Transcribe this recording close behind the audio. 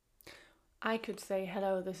I could say,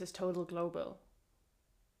 hello, this is Total Global.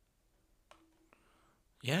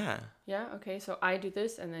 Yeah. Yeah, okay, so I do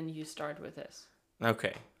this and then you start with this.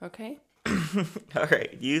 Okay. Okay? All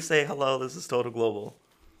right. You say hello. This is Total Global.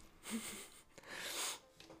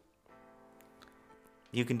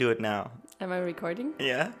 You can do it now. Am I recording?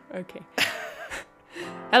 Yeah. Okay.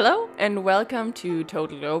 Hello and welcome to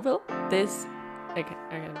Total Global. Okay,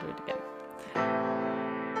 I'm gonna do it again.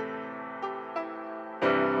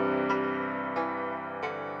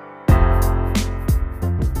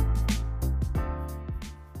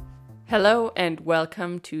 Hello and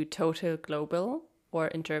welcome to Total Global, or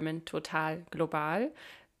in German Total Global,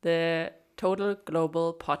 the Total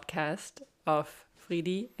Global podcast of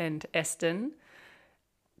Friedi and Esten,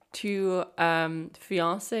 two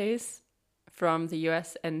fiancés from the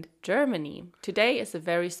US and Germany. Today is a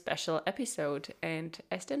very special episode, and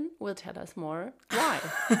Esten will tell us more why.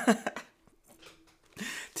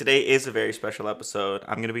 Today is a very special episode.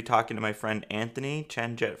 I'm going to be talking to my friend Anthony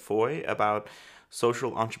Chanjet Foy about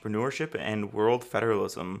social entrepreneurship and world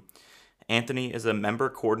federalism. Anthony is a member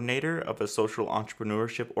coordinator of a social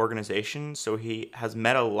entrepreneurship organization, so he has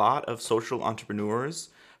met a lot of social entrepreneurs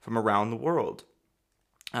from around the world.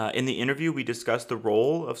 In the interview, we discussed the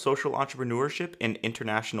role of social entrepreneurship in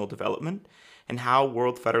international development and how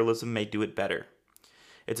world federalism may do it better.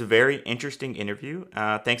 It's a very interesting interview.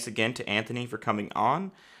 Thanks again to Anthony for coming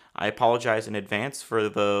on. I apologize in advance for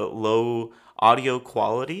the low audio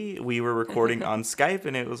quality. We were recording on Skype,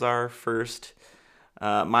 and it was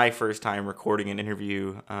my first time recording an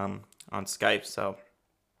interview on Skype. So,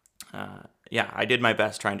 yeah, I did my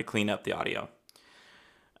best trying to clean up the audio.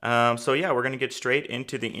 We're going to get straight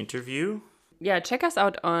into the interview. Yeah, check us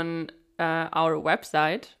out on our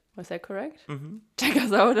website. Was that correct? Check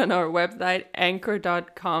us out on our website,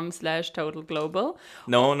 anchor.com/totalglobal,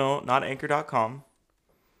 No, not anchor.com.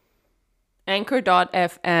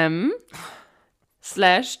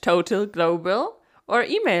 anchor.fm/totalglobal, or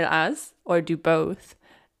email us, or do both,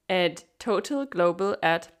 at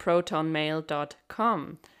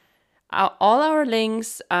totalglobal@protonmail.com. All our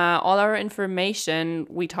links, all our information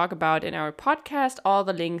we talk about in our podcast, all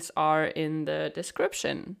the links are in the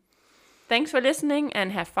description. Thanks for listening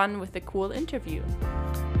and have fun with the cool interview.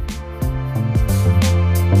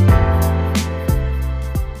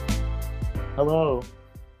 Hello.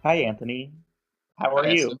 Hi, Anthony. How are Hi,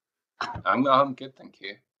 you? Esther. I'm good, thank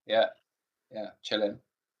you. Yeah, chilling.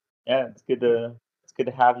 Yeah, it's good to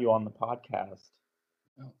have you on the podcast.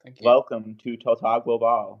 Oh, thank you. Welcome to Total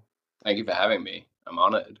Global. Thank you for having me. I'm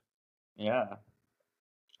honored. Yeah.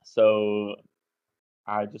 So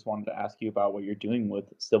I just wanted to ask you about what you're doing with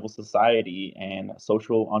civil society and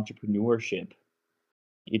social entrepreneurship.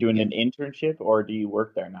 You doing Yeah. an internship or do you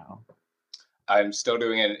work there now? I'm still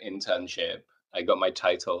doing an internship. I got my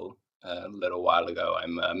title a little while ago.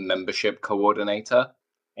 I'm a membership coordinator.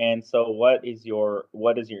 And so what is your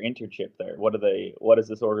internship there? What does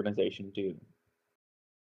this organization do?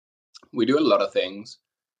 We do a lot of things.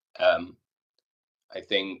 Um, I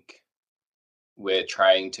think we're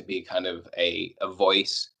trying to be kind of a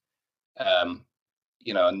voice, a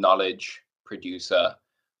knowledge producer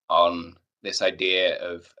on this idea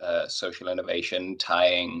of social innovation,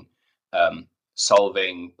 tying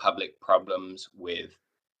solving public problems with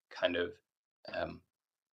kind of um,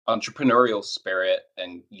 entrepreneurial spirit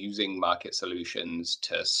and using market solutions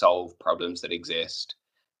to solve problems that exist,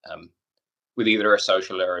 um, with either a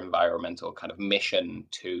social or environmental kind of mission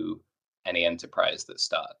to any enterprise that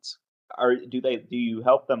starts. Do you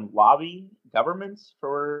help them lobby governments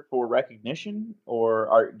for recognition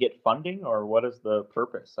or get funding, or what is the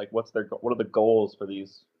purpose? Like what are the goals for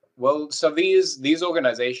these? Well, so these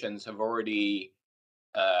organizations have already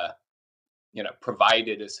uh,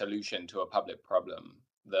 provided a solution to a public problem.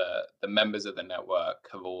 The members of the network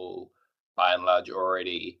have all, by and large,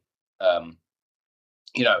 already um,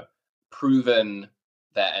 proven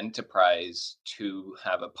their enterprise to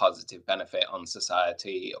have a positive benefit on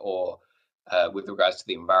society, or with regards to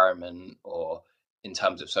the environment, or in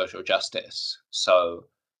terms of social justice. So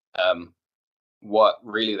what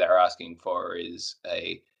really they're asking for is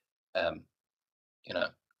um, you know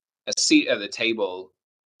a seat at the table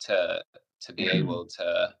to be able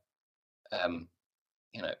to um,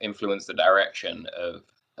 influence the direction of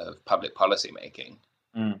public policy making.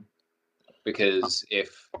 Mm. Because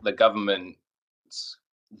if the governments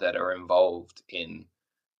that are involved in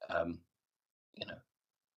um,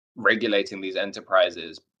 regulating these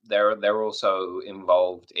enterprises, they're also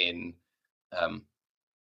involved in um,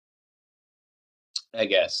 I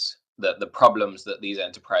guess the problems that these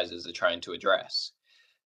enterprises are trying to address.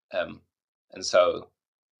 And so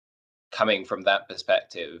coming from that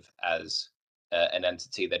perspective as an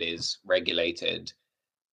entity that is regulated,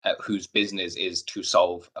 whose business is to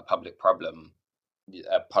solve a public problem,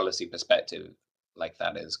 a policy perspective like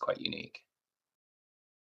that is quite unique.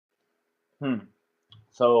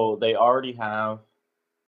 So they already have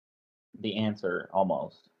the answer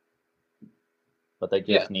almost, but they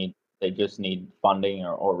just need funding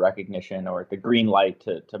or recognition or the green light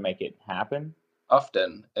to make it happen.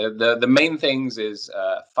 Often the main things is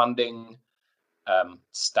funding,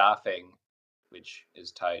 staffing, which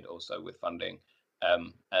is tied also with funding,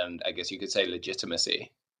 and I guess you could say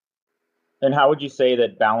legitimacy. And how would you say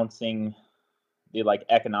that balancing the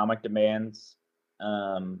economic demands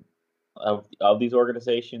of these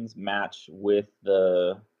organizations match with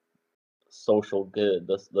the social good,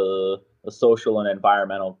 the social and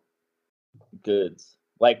environmental goods,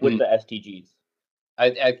 like with the SDGs?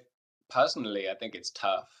 I personally, I think it's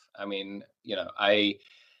tough. I mean, I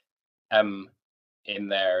am in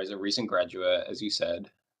there as a recent graduate, as you said,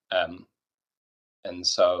 and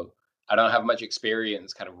so I don't have much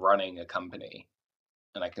experience kind of running a company,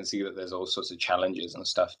 and I can see that there's all sorts of challenges and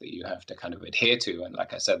stuff that you have to kind of adhere to, and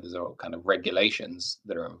like I said, there's all kind of regulations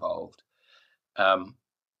that are involved.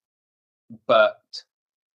 But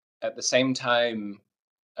at the same time,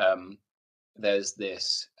 there's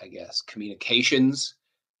this, I guess, communications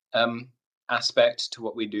aspect to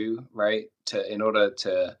what we do, right? In order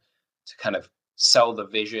to kind of sell the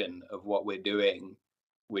vision of what we're doing,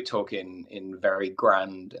 we're talking in very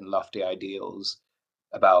grand and lofty ideals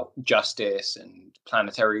about justice and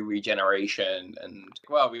planetary regeneration, and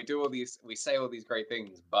we say all these great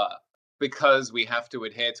things, but because we have to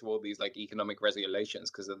adhere to all these economic regulations,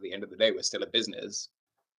 because at the end of the day we're still a business,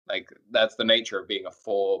 that's the nature of being a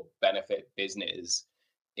for benefit business,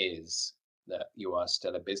 is that you are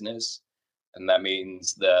still a business, and that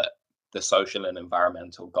means that the social and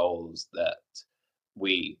environmental goals that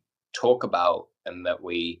we talk about and that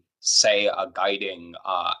we say are guiding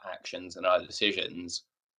our actions and our decisions,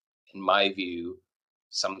 in my view,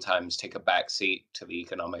 sometimes take a backseat to the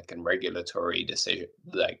economic and regulatory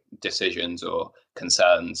decisions or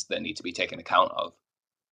concerns that need to be taken account of.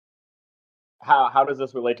 How does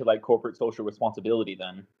this relate to corporate social responsibility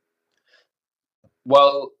then?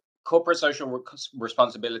 Well, corporate social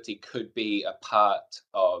responsibility could be a part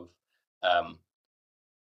of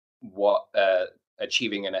what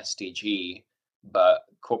achieving an SDG, but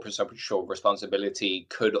corporate social responsibility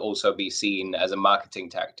could also be seen as a marketing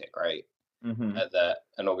tactic, right? That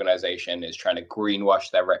an organization is trying to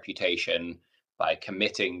greenwash their reputation by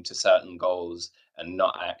committing to certain goals and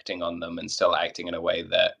not acting on them, and still acting in a way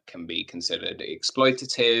that can be considered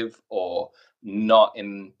exploitative or not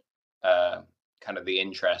in kind of the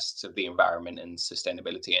interests of the environment and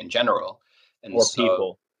sustainability in general. And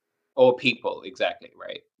or people, exactly,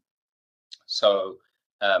 right? So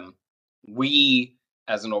we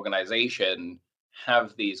as an organization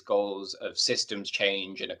have these goals of systems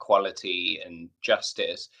change and equality and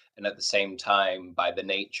justice, and at the same time, by the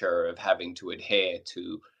nature of having to adhere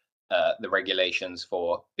to the regulations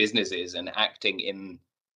for businesses and acting in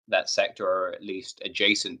that sector, or at least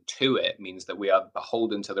adjacent to it, means that we are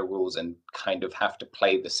beholden to the rules and kind of have to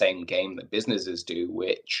play the same game that businesses do,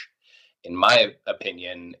 which, in my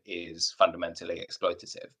opinion, is fundamentally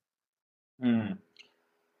exploitative.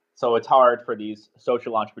 So it's hard for these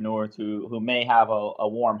social entrepreneurs who may have a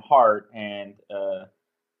warm heart and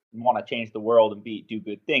want to change the world and do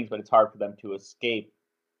good things, but it's hard for them to escape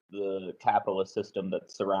the capitalist system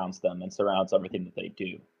that surrounds them and surrounds everything that they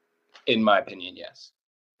do. In my opinion, yes.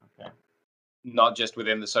 Okay. Not just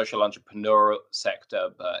within the social entrepreneurial sector,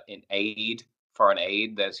 but in foreign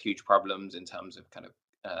aid, there's huge problems in terms of kind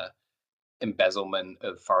of embezzlement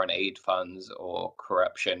of foreign aid funds or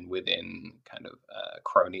corruption within kind of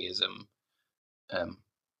cronyism,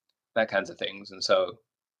 that kinds of things. And so,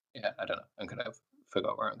 yeah, I don't know. I'm kind of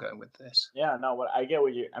forgot where I'm going with this. Yeah, no, what I get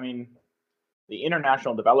what you. I mean, the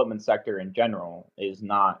international development sector in general is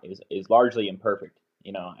largely imperfect,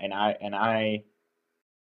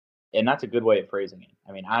 and that's a good way of phrasing it.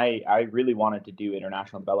 I mean, I really wanted to do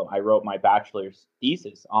international development. I wrote my bachelor's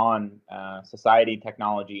thesis on society,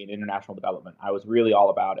 technology, and international development. I was really all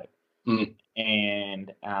about it.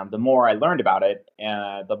 And the more I learned about it,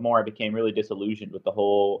 the more I became really disillusioned with the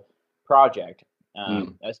whole project,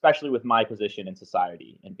 especially with my position in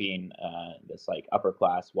society and being this upper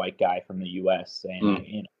class white guy from the U.S.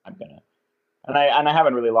 saying, I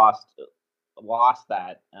haven't really lost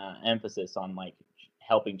that emphasis on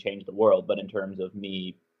helping change the world, but in terms of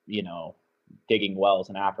me, digging wells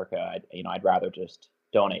in Africa, I'd rather just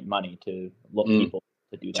donate money to people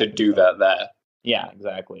to do that. To do that there. Yeah,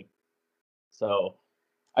 exactly. So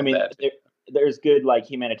I mean, that. there's good like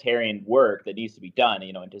humanitarian work that needs to be done,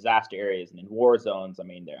 in disaster areas and in war zones. I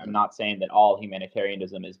mean, I'm not saying that all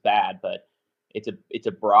humanitarianism is bad, but it's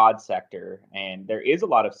a broad sector, and there is a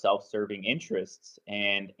lot of self-serving interests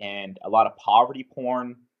and a lot of poverty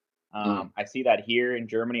porn. Mm, I see that here in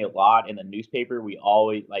Germany a lot in the newspaper. We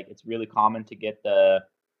always like it's really common to get the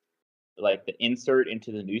insert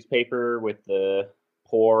into the newspaper with the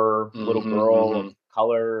poor little girl of mm-hmm,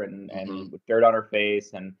 color and mm-hmm. with dirt on her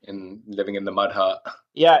face and In living in the mud hut.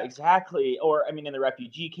 yeah, exactly. Or I mean, in the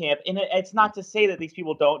refugee camp, and it's Mm, not to say that these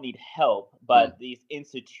people don't need help, mm, but these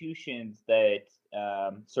institutions that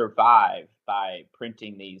survive by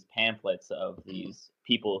printing these pamphlets of mm, these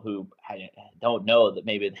people who I don't know that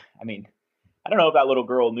maybe. I mean, I don't know if that little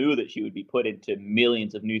girl knew that she would be put into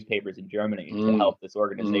millions of newspapers in Germany to mm, help this mm,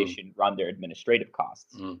 organization run their administrative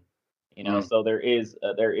costs. mm, mm, So there is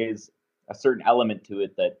a certain element to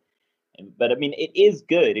it that but I mean, it is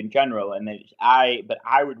good in general, and but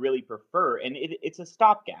I would really prefer, and it's a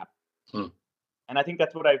stopgap, mm, and I think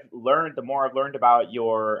that's what I've learned. The more I've learned about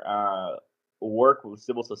your work with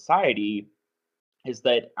civil society, is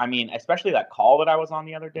that I mean, especially that call that I was on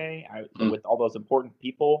the other day, mm, with all those important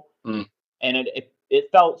people, mm, and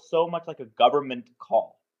it felt so much like a government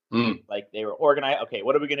call. mm, Like they were organized. Okay,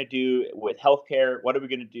 what are we going to do with healthcare? What are we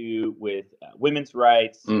going to do with women's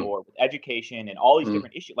rights mm, or with education and all these mm,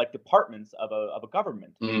 different issues, like departments of a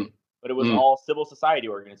government? mm, But it was mm, all civil society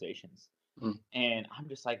organizations. mm, And I'm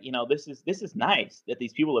just like, this is nice that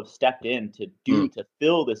these people have stepped in mm, to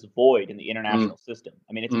fill this void in the mm, international system.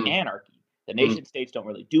 I mean, it's mm, anarchy. The mm, nation states don't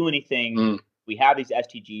really do anything. mm, We have these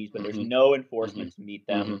STGs, but there's mhm, no mhm, enforcement to meet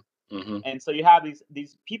them. mhm, mhm. And so you have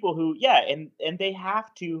these people who, yeah, and they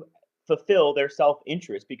have to fulfill their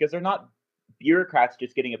self-interest because they're not bureaucrats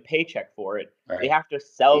just getting a paycheck for it. They Right. have to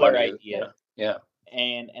sell their Money is, yeah, idea, yeah.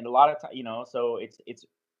 and a lot of time, so it's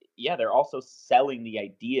yeah, they're also selling the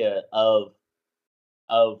idea of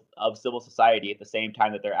civil society at the same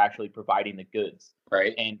time that they're actually providing the goods.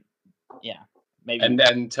 Right. And yeah, maybe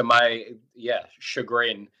And to my, yeah,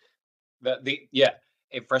 chagrin,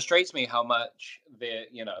 it frustrates me how much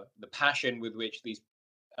the passion with which these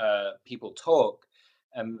people talk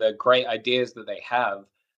and the great ideas that they have,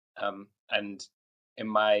 and in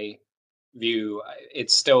my view,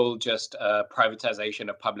 it's still just a privatization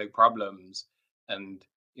of public problems, and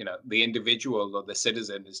the individual or the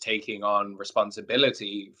citizen is taking on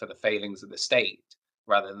responsibility for the failings of the state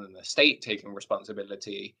rather than the state taking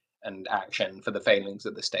responsibility and action for the failings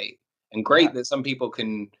of the state. And yeah, great that some people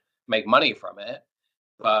can make money from it,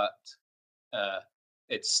 but uh,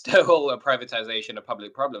 it's still a privatization of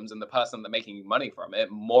public problems, and the person that making money from it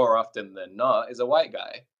more often than not is a white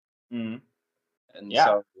guy. mhm, And yeah,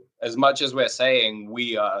 so, as much as we're saying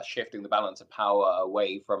we are shifting the balance of power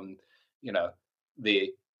away from, you know,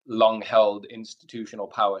 the long-held institutional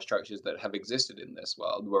power structures that have existed in this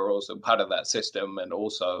world, we're also part of that system, and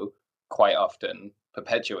also quite often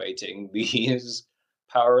perpetuating these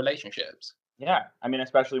power relationships. yeah. I mean,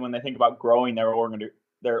 especially when they think about growing their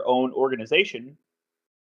own organization,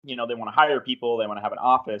 they want to hire people, they want to have an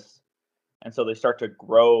office, and so they start to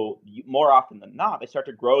grow more often than not. They start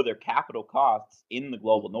to grow their capital costs in the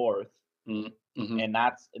global north, Mm, mhm, and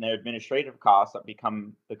their administrative costs that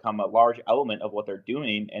become a large element of what they're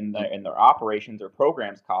doing, and mm, their operations or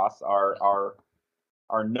programs costs are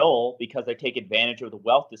null because they take advantage of the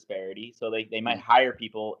wealth disparity. So they might mm, hire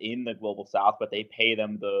people in the global south, but they pay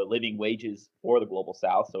them the living wages for the global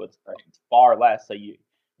south, so right. it's far less. So you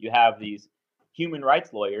have these human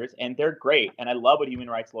rights lawyers, and they're great, and I love what human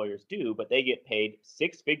rights lawyers do, but they get paid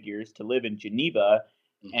six figures to live in Geneva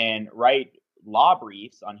Mm, and write law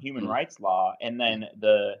briefs on human mm, rights law, mm,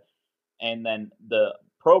 and then the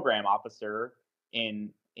program officer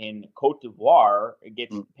in Cote d'Ivoire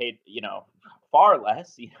gets mm, paid, far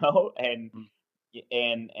less, mm.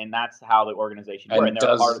 and that's how the organization works, and And they're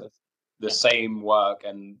a part does of this. the Yeah, same work,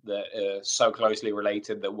 and that are so closely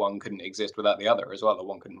related that one couldn't exist without the other as well, that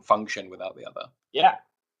one couldn't function without the other. yeah,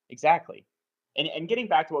 exactly. And getting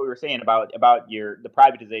back to what we were saying about the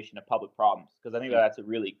privatization of public problems, because I think Mm, that's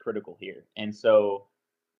really critical here. And so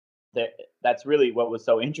that that's really what was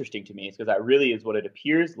so interesting to me, is because that really is what it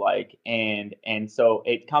appears like, and so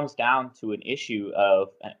it comes down to an issue of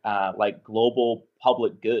like global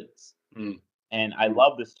public goods. mm, And I mm,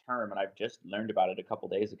 love this term, and I've just learned about it a couple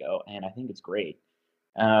days ago, and I think it's great.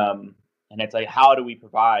 And it's like, how do we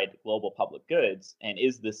provide global public goods, and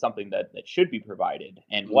is this something that should be provided,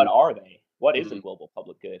 and what mm, are they? What is a mm, global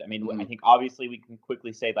public good? I mean, I mm, think obviously we can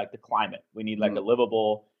quickly say like the climate. We need like mm, a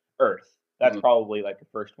livable Earth. That's mm, probably like the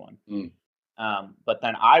first one. mm, But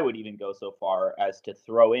then I would even go so far as to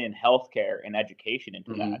throw in healthcare and education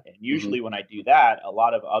into Mm-hmm. that. And usually when I do that, a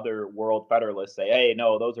lot of other world federalists say, hey,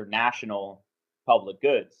 no, those are national public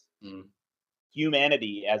goods. Mm-hmm.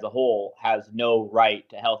 Humanity as a whole has no right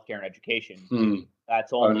to healthcare and education. Mm.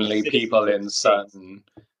 That's only Only citizens people of in the states. certain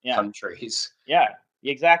Yeah, countries yeah,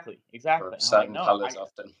 exactly. or And I'm like, certain no, colors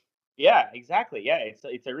often. yeah, exactly. Yeah,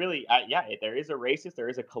 it's a really there is a racist, there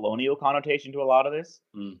is a colonial connotation to a lot of this.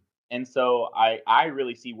 Mm. And so I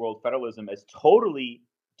really see world federalism as totally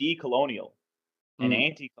decolonial and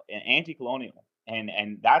Mm. anti-colonial.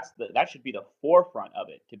 And that should be the forefront of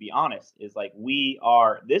it, to be honest, is like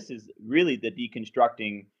this is really the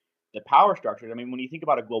deconstructing the power structures. I mean, when you think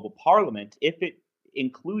about a global parliament, if it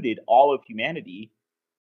included all of humanity,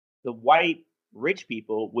 the white rich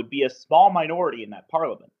people would be a small minority in that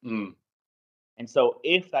parliament. Mm. And so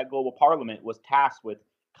if that global parliament was tasked with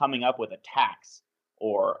coming up with a tax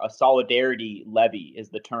or a solidarity levy is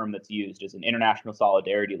the term that's used, is an international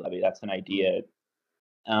solidarity levy. That's an idea.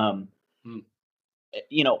 Um, Mm.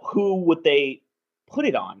 Who would they put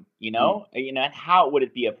it on? Mm. And how would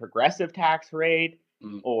it be a progressive tax rate,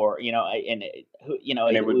 Mm. or and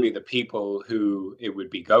And it would be the people who it would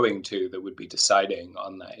be going to that would be deciding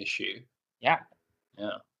on that issue. Yeah.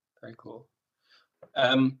 Yeah, very cool.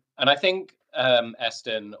 And I think,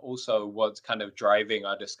 Eston, also what's kind of driving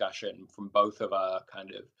our discussion from both of our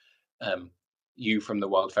kind of, you from the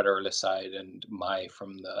World Federalist side and my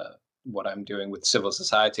from what I'm doing with civil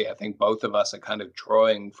society, I think both of us are kind of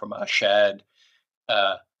drawing from our shared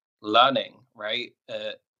learning, right?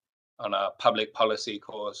 On our public policy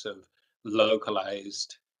course of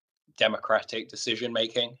localized democratic decision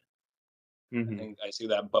making. I think I see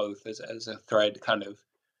that both as a thread kind of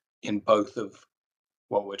in both of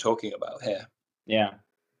what we're talking about here. Yeah.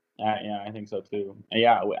 Yeah, I think so too.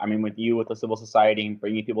 Yeah, I mean, with the civil society and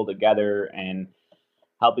bringing people together and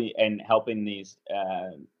helping these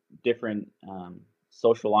different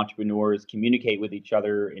social entrepreneurs communicate with each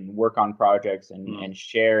other and work on projects and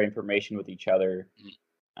share information with each other.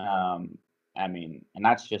 I mean, and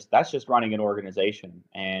that's just running an organization,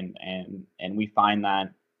 and we find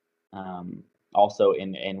that also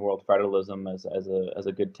in world federalism as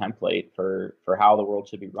a good template for how the world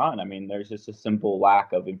should be run. I mean, there's just a simple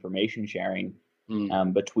lack of information sharing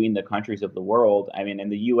between the countries of the world. I mean,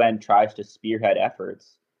 and the UN tries to spearhead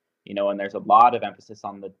efforts, and there's a lot of emphasis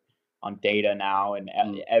on data now, and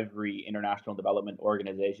every international development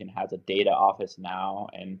organization has a data office now,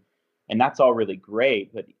 and that's all really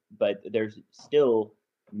great, but there's still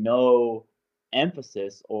no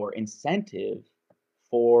emphasis or incentive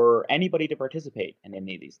for anybody to participate in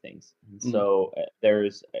any of these things. And so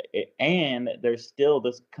there's still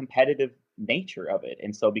this competitive nature of it.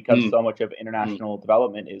 And so because so much of international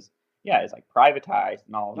development is like privatized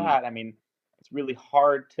and all of that, I mean, it's really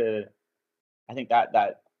hard to, I think that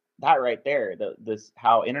right there, this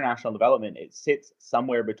how international development, it sits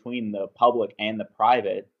somewhere between the public and the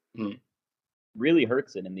private, really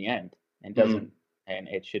hurts it in the end, and doesn't. And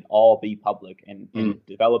it should all be public, and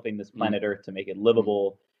developing this planet Earth to make it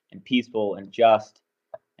livable and peaceful and just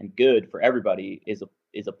and good for everybody is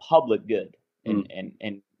a public good,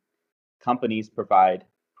 and companies provide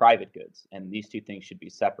private goods, and these two things should be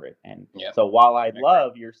separate. And so while I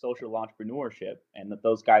love your social entrepreneurship and that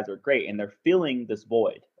those guys are great and they're filling this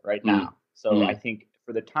void right now, so I think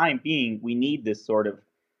for the time being we need this sort of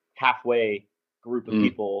halfway group of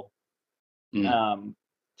people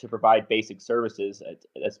to provide basic services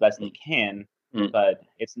as best they can, but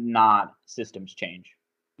it's not systems change.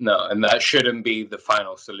 No, and that shouldn't be the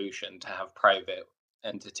final solution, to have private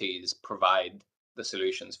entities provide the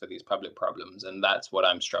solutions for these public problems. And that's what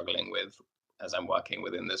I'm struggling with as I'm working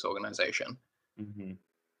within this organization.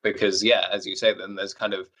 Because, as you say, then there's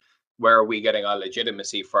kind of, where are we getting our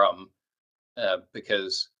legitimacy from?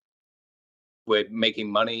 Because we're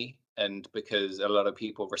making money, and because a lot of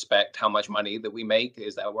people respect how much money that we make.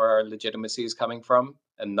 Is that where our legitimacy is coming from,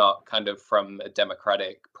 and not kind of from a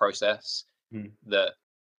democratic process that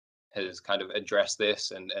has kind of addressed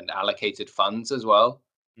this and allocated funds as well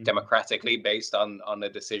democratically based on a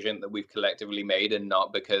decision that we've collectively made, and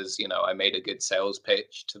not because I made a good sales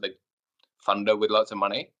pitch to the funder with lots of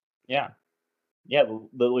money. The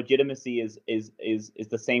legitimacy is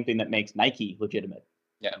the same thing that makes Nike legitimate.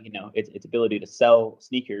 Its ability to sell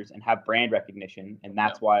sneakers and have brand recognition, and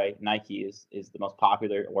that's why Nike is the most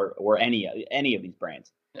popular, or any of these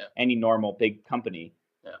brands, any normal big company.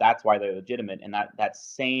 That's why they're legitimate, and that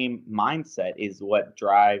same mindset is what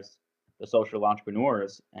drives the social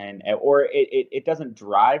entrepreneurs, or it doesn't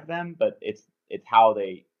drive them, but it's how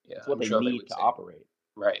it's what they need to operate.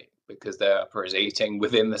 Right, because they're operating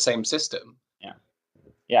within the same system.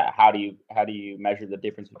 how do you measure the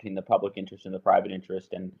difference between the public interest and the private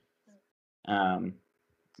interest? And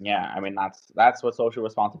I mean, that's what social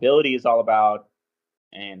responsibility is all about,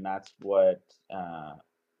 and that's what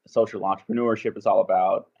social entrepreneurship is all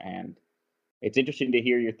about. And it's interesting to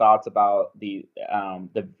hear your thoughts about the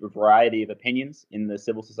variety of opinions in the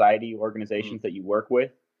civil society organizations that you work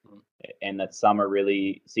with, and that some are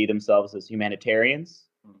really see themselves as humanitarians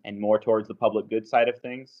and more towards the public good side of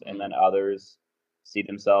things, and then others see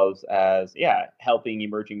themselves as helping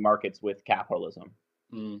emerging markets with capitalism,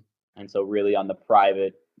 and so really on the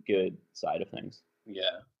private good side of things.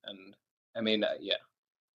 And I mean,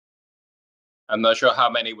 I'm not sure how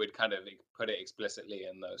many would kind of put it explicitly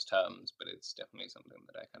in those terms, but it's definitely something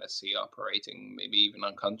that I kind of see operating, maybe even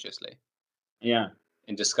unconsciously.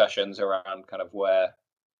 In discussions around kind of where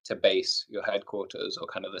to base your headquarters, or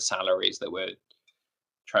kind of the salaries that we're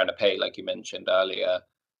trying to pay, like you mentioned earlier.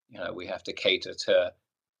 We have to cater to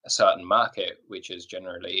a certain market, which is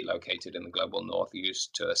generally located in the global north,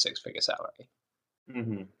 used to a six-figure salary.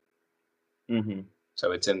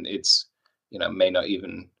 So it's may not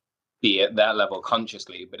even be at that level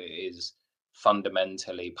consciously, but it is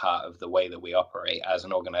fundamentally part of the way that we operate as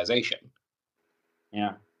an organization.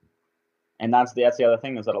 And that's the other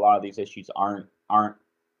thing, is that a lot of these issues aren't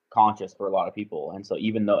conscious for a lot of people. And so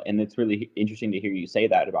and it's really interesting to hear you say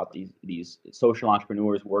that about these social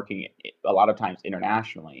entrepreneurs working a lot of times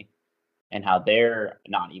internationally, and how they're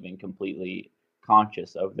not even completely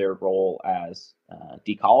conscious of their role as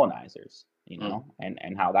decolonizers,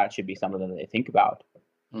 and how that should be something that they think about.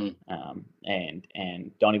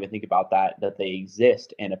 And don't even think about that they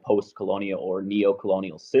exist in a post-colonial or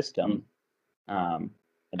neo-colonial system. And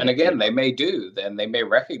again, they may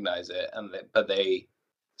recognize it, but they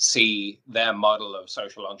see their model of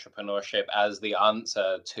social entrepreneurship as the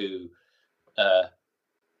answer to,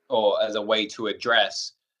 or as a way to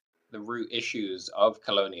address the root issues of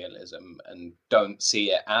colonialism, and don't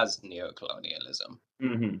see it as neo-colonialism.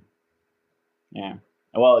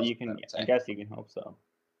 Well, I guess you can hope so.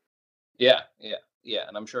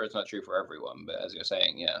 And I'm sure it's not true for everyone, but as you're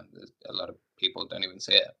saying, a lot of people don't even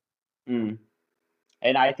see it.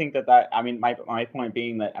 And I think that I mean, my point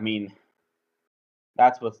being that, I mean,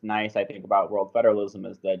 that's what's nice, I think, about world federalism,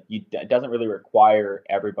 is that it doesn't really require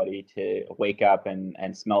everybody to wake up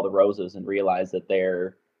and smell the roses and realize that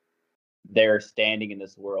their standing in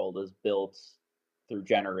this world is built through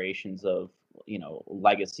generations of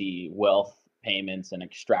legacy wealth payments and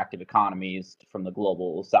extractive economies from the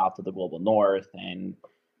global south to the global north, and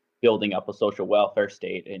building up a social welfare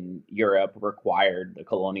state in Europe required the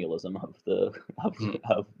colonialism of the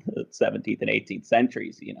 17th and 18th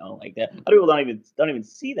centuries. Like that, other people don't even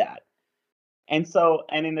see that. And so,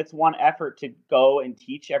 and in its one effort to go and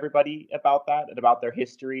teach everybody about that and about their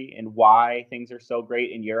history and why things are so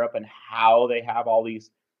great in Europe, and how they have all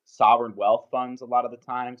these sovereign wealth funds a lot of the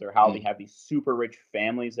times, or how they have these super rich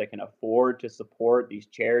families that can afford to support these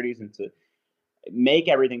charities and to make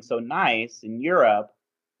everything so nice in Europe.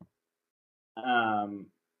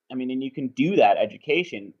 I mean, and you can do that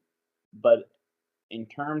education, but in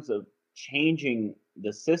terms of changing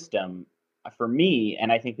the system, for me,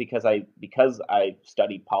 and I think because I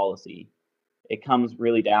studied policy, it comes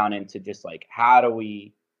really down into just like, how do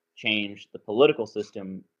we change the political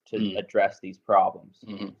system to address these problems?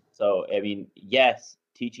 So, I mean, yes,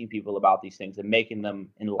 teaching people about these things and making them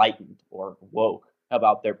enlightened or woke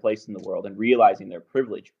about their place in the world and realizing their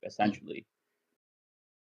privilege, essentially.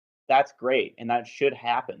 That's great, and that should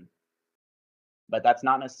happen. But that's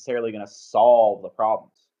not necessarily going to solve the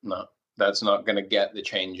problems. No, that's not going to get the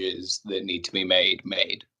changes that need to be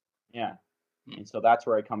made. Yeah. And so that's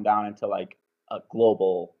where I come down into like a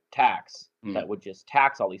global tax that would just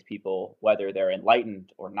tax all these people, whether they're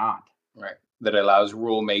enlightened or not. Right. That allows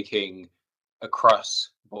rulemaking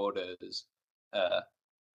across borders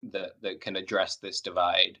that can address this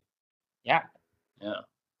divide. Yeah. Yeah.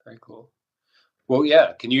 Very cool. Well,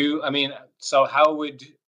 yeah. Can you? I mean, so how would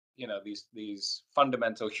these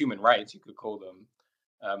fundamental human rights, you could call them,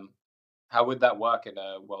 how would that work in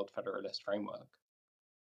a World Federalist framework?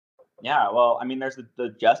 Yeah. Well, I mean, there's the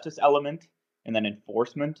justice element, and then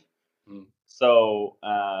enforcement. So,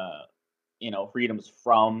 freedoms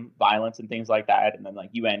from violence and things like that, and then like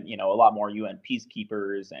UN, a lot more UN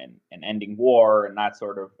peacekeepers and ending war and that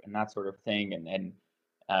sort of thing, and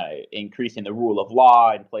increasing the rule of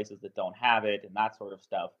law in places that don't have it, and that sort of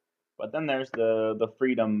stuff. But then there's the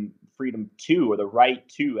freedom to, or the right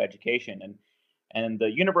to education, and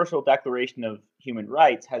the Universal Declaration of Human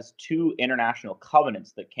Rights has two international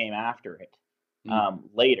covenants that came after it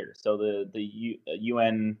later. So the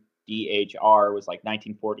UNDHR was like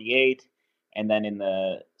 1948, And then in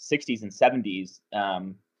the 60s and 70s,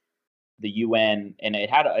 the UN, and it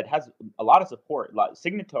has a lot of support.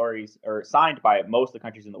 Signatories are signed by most of the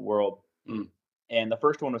countries in the world. Mm. And the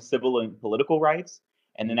first one was civil and political rights,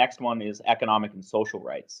 and the next one is economic and social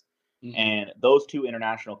rights. Mm. And those two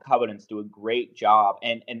international covenants do a great job.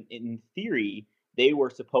 And in theory, they were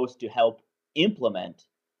supposed to help implement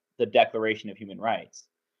the Declaration of Human Rights.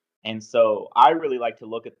 And so I really like to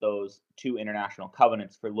look at those two international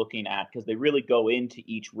covenants for looking at, because they really go into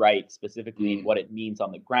each right specifically and what it means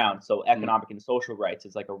on the ground. So economic and social rights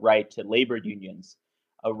is like a right to labor unions,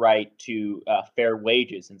 a right to fair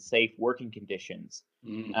wages and safe working conditions.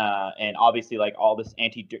 And obviously like all this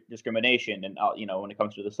anti-discrimination and, when it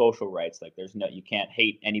comes to the social rights, like you can't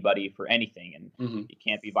hate anybody for anything, and you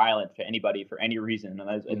can't be violent for anybody for any reason,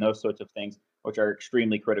 and those sorts of things, which are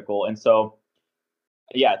extremely critical. And so,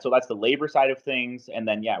 yeah, so that's the labor side of things. And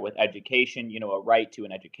then, with education, a right to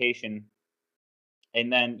an education.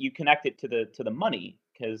 And then you connect it to the money,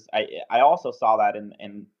 because I also saw that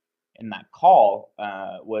in that call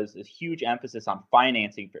was this huge emphasis on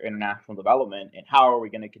financing for international development, and how are we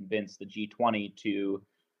going to convince the G20 to,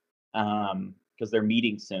 because they're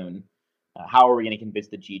meeting soon, how are we going to convince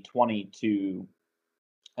the G20 to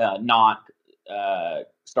not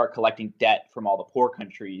start collecting debt from all the poor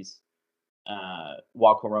countries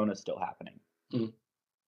while Corona is still happening.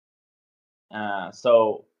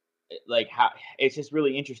 So, like, how it's just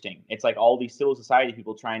really interesting. It's like all these civil society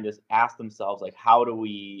people trying to ask themselves, like, how do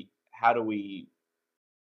we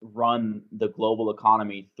run the global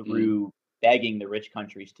economy through begging the rich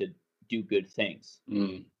countries to do good things?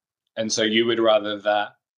 And so you would rather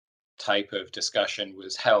that type of discussion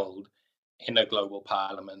was held in a global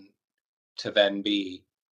parliament to then be,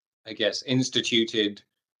 I guess, instituted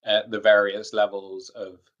at the various levels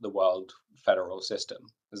of the world federal system.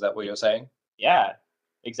 Is that what you're saying? Yeah,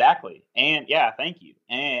 exactly. And thank you.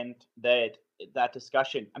 And that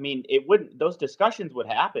discussion, I mean, those discussions would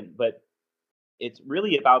happen, but it's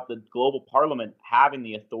really about the global parliament having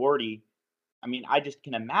the authority. I mean, I just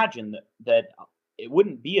can imagine that it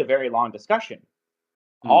wouldn't be a very long discussion.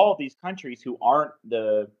 All of these countries who aren't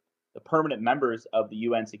the permanent members of the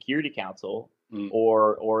UN Security Council,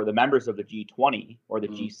 or the members of the G20 or the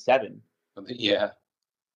G7,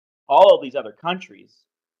 all of these other countries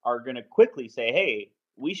are going to quickly say, hey,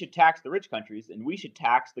 we should tax the rich countries, and we should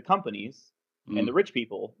tax the companies and the rich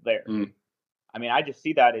people there. I mean, I just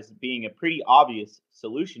see that as being a pretty obvious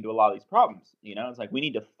solution to a lot of these problems. It's like we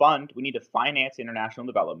need to finance international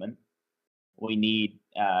development. We need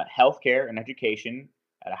healthcare and education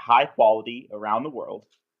at a high quality around the world.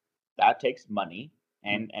 That takes money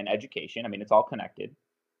and education. I mean, it's all connected.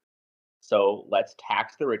 So let's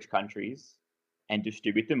tax the rich countries and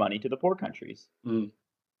distribute the money to the poor countries. And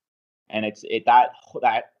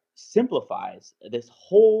that simplifies this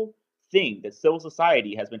whole thing that civil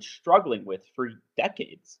society has been struggling with for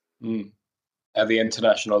decades. At the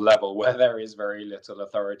international level, where there is very little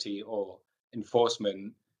authority or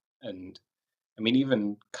enforcement, and I mean,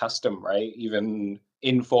 even custom, right? Even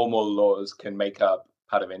informal laws can make up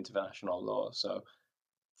part of international law. So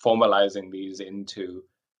formalizing these into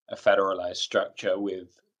a federalized structure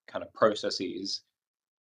with kind of processes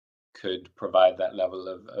could provide that level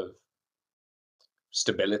of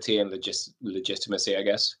stability and legitimacy, I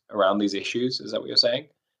guess, around these issues. Is that what you're saying?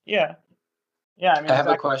 Yeah. I mean, I have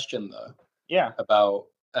a question though. Yeah. About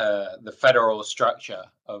the federal structure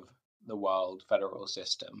of the world federal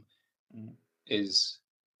system.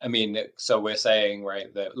 So we're saying,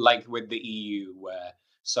 right, that like with the EU, where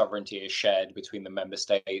sovereignty is shared between the member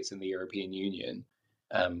states and the European Union,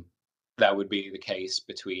 that would be the case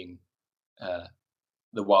between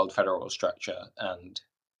the world federal structure and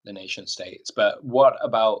the nation states. But what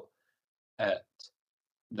about at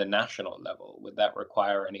the national level? Would that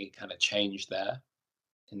require any kind of change there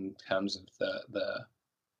in terms of the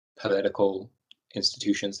political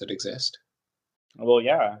institutions that exist? Well,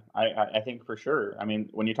 yeah, I think for sure. I mean,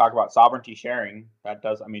 when you talk about sovereignty sharing,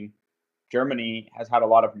 Germany has had a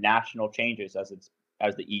lot of national changes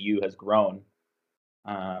as the EU has grown,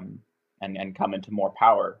 and come into more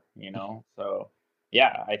power. So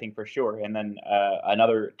yeah, I think for sure. And then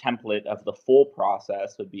another template of the full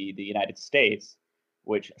process would be the United States,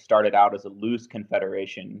 which started out as a loose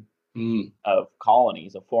confederation of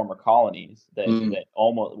colonies, of former colonies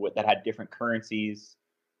that had different currencies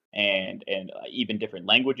and even different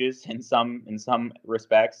languages in some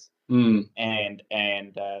respects. And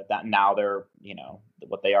that now they're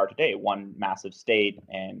what they are today, one massive state.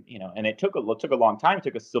 And and it took a long time. It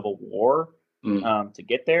took a civil war to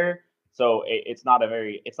get there. So it's not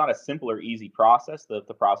a simple or easy process, the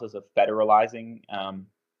process of federalizing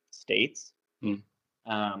states. Mm.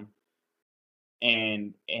 Um,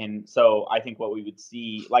 and so I think what we would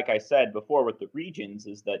see, like I said before with the regions,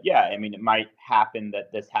 is that yeah, I mean, it might happen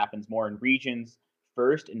that this happens more in regions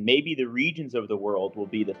first, and maybe the regions of the world will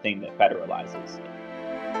be the thing that federalizes.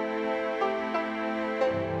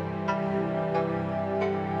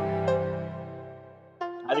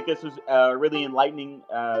 I think this was a really enlightening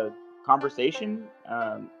conversation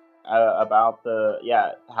about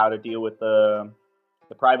how to deal with the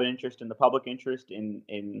private interest and the public interest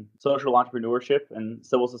in social entrepreneurship and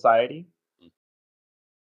civil society,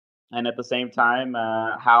 and at the same time,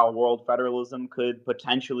 how world federalism could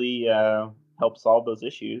potentially help solve those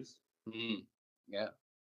issues. Mm. Yeah,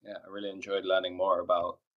 yeah. I really enjoyed learning more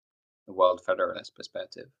about the World Federalist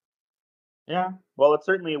perspective. Yeah, well, it's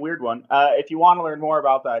certainly a weird one. If you want to learn more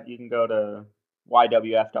about that, you can go to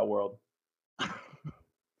ywf.world.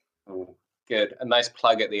 Ooh, good. A nice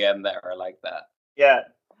plug at the end there. I like that. Yeah.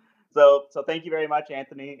 So thank you very much,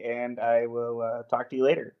 Anthony, and I will talk to you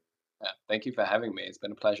later. Yeah, thank you for having me. It's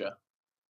been a pleasure.